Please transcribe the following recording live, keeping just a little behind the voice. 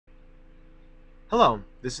Hello,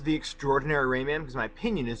 this is the Extraordinary Rayman because my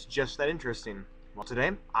opinion is just that interesting. Well,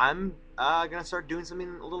 today I'm gonna start doing something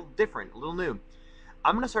a little different, a little new.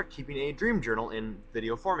 I'm gonna start keeping a dream journal in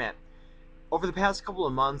video format. Over the past couple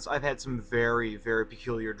of months, I've had some very, very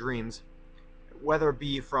peculiar dreams, whether it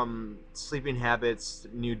be from sleeping habits,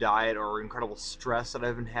 new diet, or incredible stress that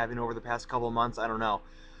I've been having over the past couple of months. I don't know,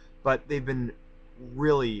 but they've been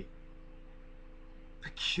really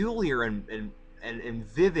peculiar and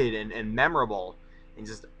vivid and memorable and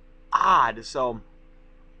just odd. So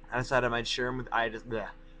I decided I'd share them with I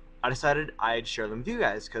decided I'd share them with you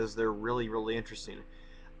guys because they're really really interesting.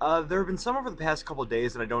 There have been some over the past couple of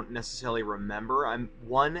days that I don't necessarily remember. I'm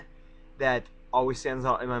one that always stands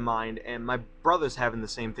out in my mind, and my brother's having the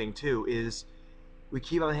same thing too. Is we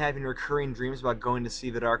keep on having recurring dreams about going to see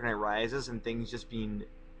The Dark Knight Rises and things just being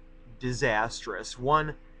disastrous.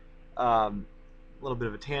 One, a little bit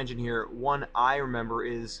of a tangent here. One I remember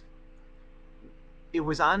is it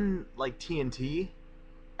was on like TNT,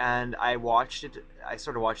 and I watched it. I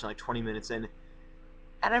started watching like 20 minutes in,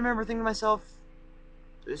 and I remember thinking to myself,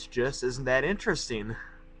 "This just isn't that interesting,"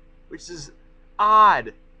 which is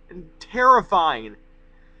odd and terrifying.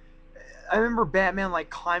 I remember Batman like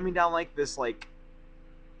climbing down like this like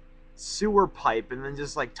sewer pipe and then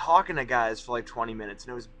just like talking to guys for like 20 minutes,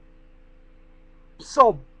 and it was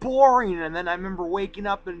so boring. And then I remember waking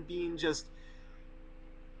up and being just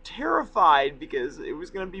terrified because it was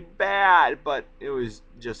going to be bad, but it was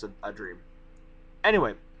just a dream.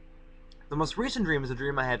 Anyway, the most recent dream is a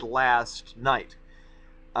dream I had last night.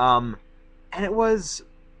 Um, and it was,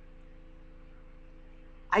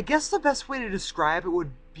 I guess the best way to describe it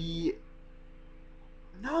would be,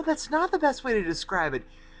 no, that's not the best way to describe it.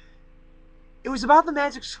 It was about the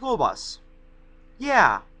Magic School Bus.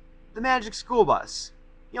 Yeah, the Magic School Bus.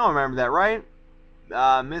 You all remember that, right?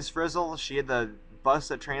 Miss Frizzle, she had the bus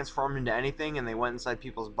that transformed into anything, and they went inside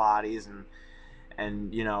people's bodies and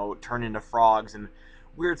turned into frogs and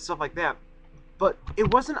weird stuff like that. But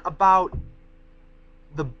it wasn't about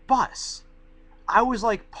the bus. I was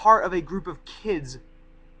like part of a group of kids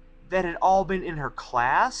that had all been in her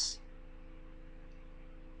class,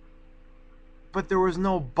 but there was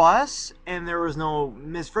no bus and there was no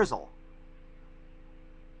Miss Frizzle.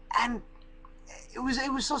 And it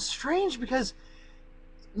was so strange because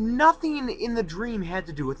nothing in the dream had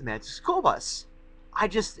to do with the Magic School Bus. I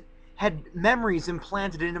just had memories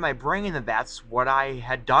implanted into my brain that that's what I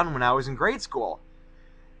had done when I was in grade school.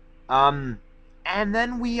 Um, and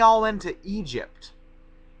then we all went to Egypt,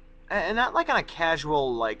 and not like on a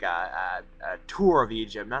casual like a tour of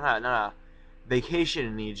Egypt, not a vacation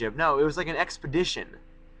in Egypt. No, it was like an expedition,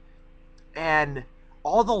 and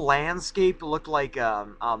all the landscape looked like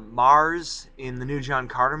Mars in the new John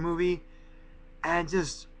Carter movie, and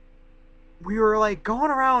just we were like going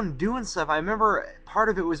around doing stuff. I remember part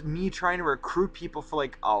of it was me trying to recruit people for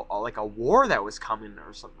like a war that was coming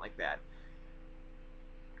or something like that.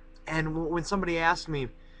 And when somebody asked me,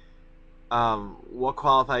 what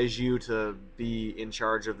qualifies you to be in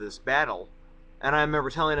charge of this battle? And I remember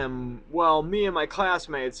telling him, well, me and my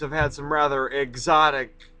classmates have had some rather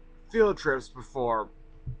exotic field trips before.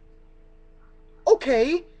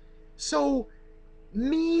 Okay, so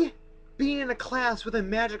me being in a class with a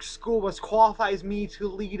magic school bus qualifies me to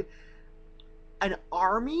lead an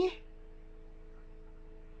army?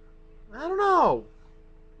 I don't know.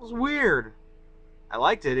 It was weird. I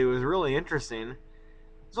liked it. It was really interesting.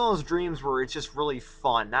 It's one of those dreams where it's just really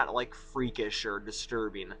fun, not like freakish or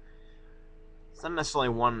disturbing. It's not necessarily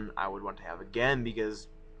one I would want to have again because,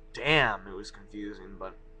 damn, it was confusing,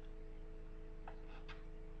 but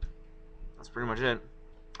that's pretty much it.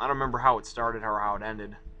 I don't remember how it started or how it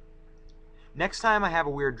ended. Next time I have a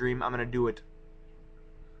weird dream, I'm going to do it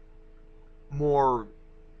more,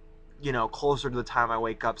 closer to the time I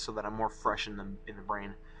wake up so that I'm more fresh in the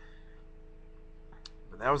brain.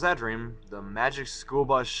 But that was that dream. The Magic School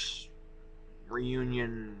Bus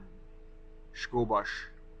reunion school bus.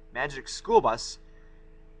 Magic School Bus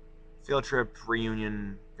field trip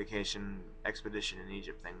reunion vacation expedition in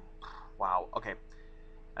Egypt thing. Wow. Okay.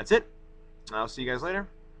 That's it. I'll see you guys later.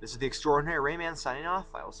 This is the Extraordinary Rayman signing off.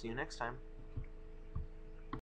 I will see you next time.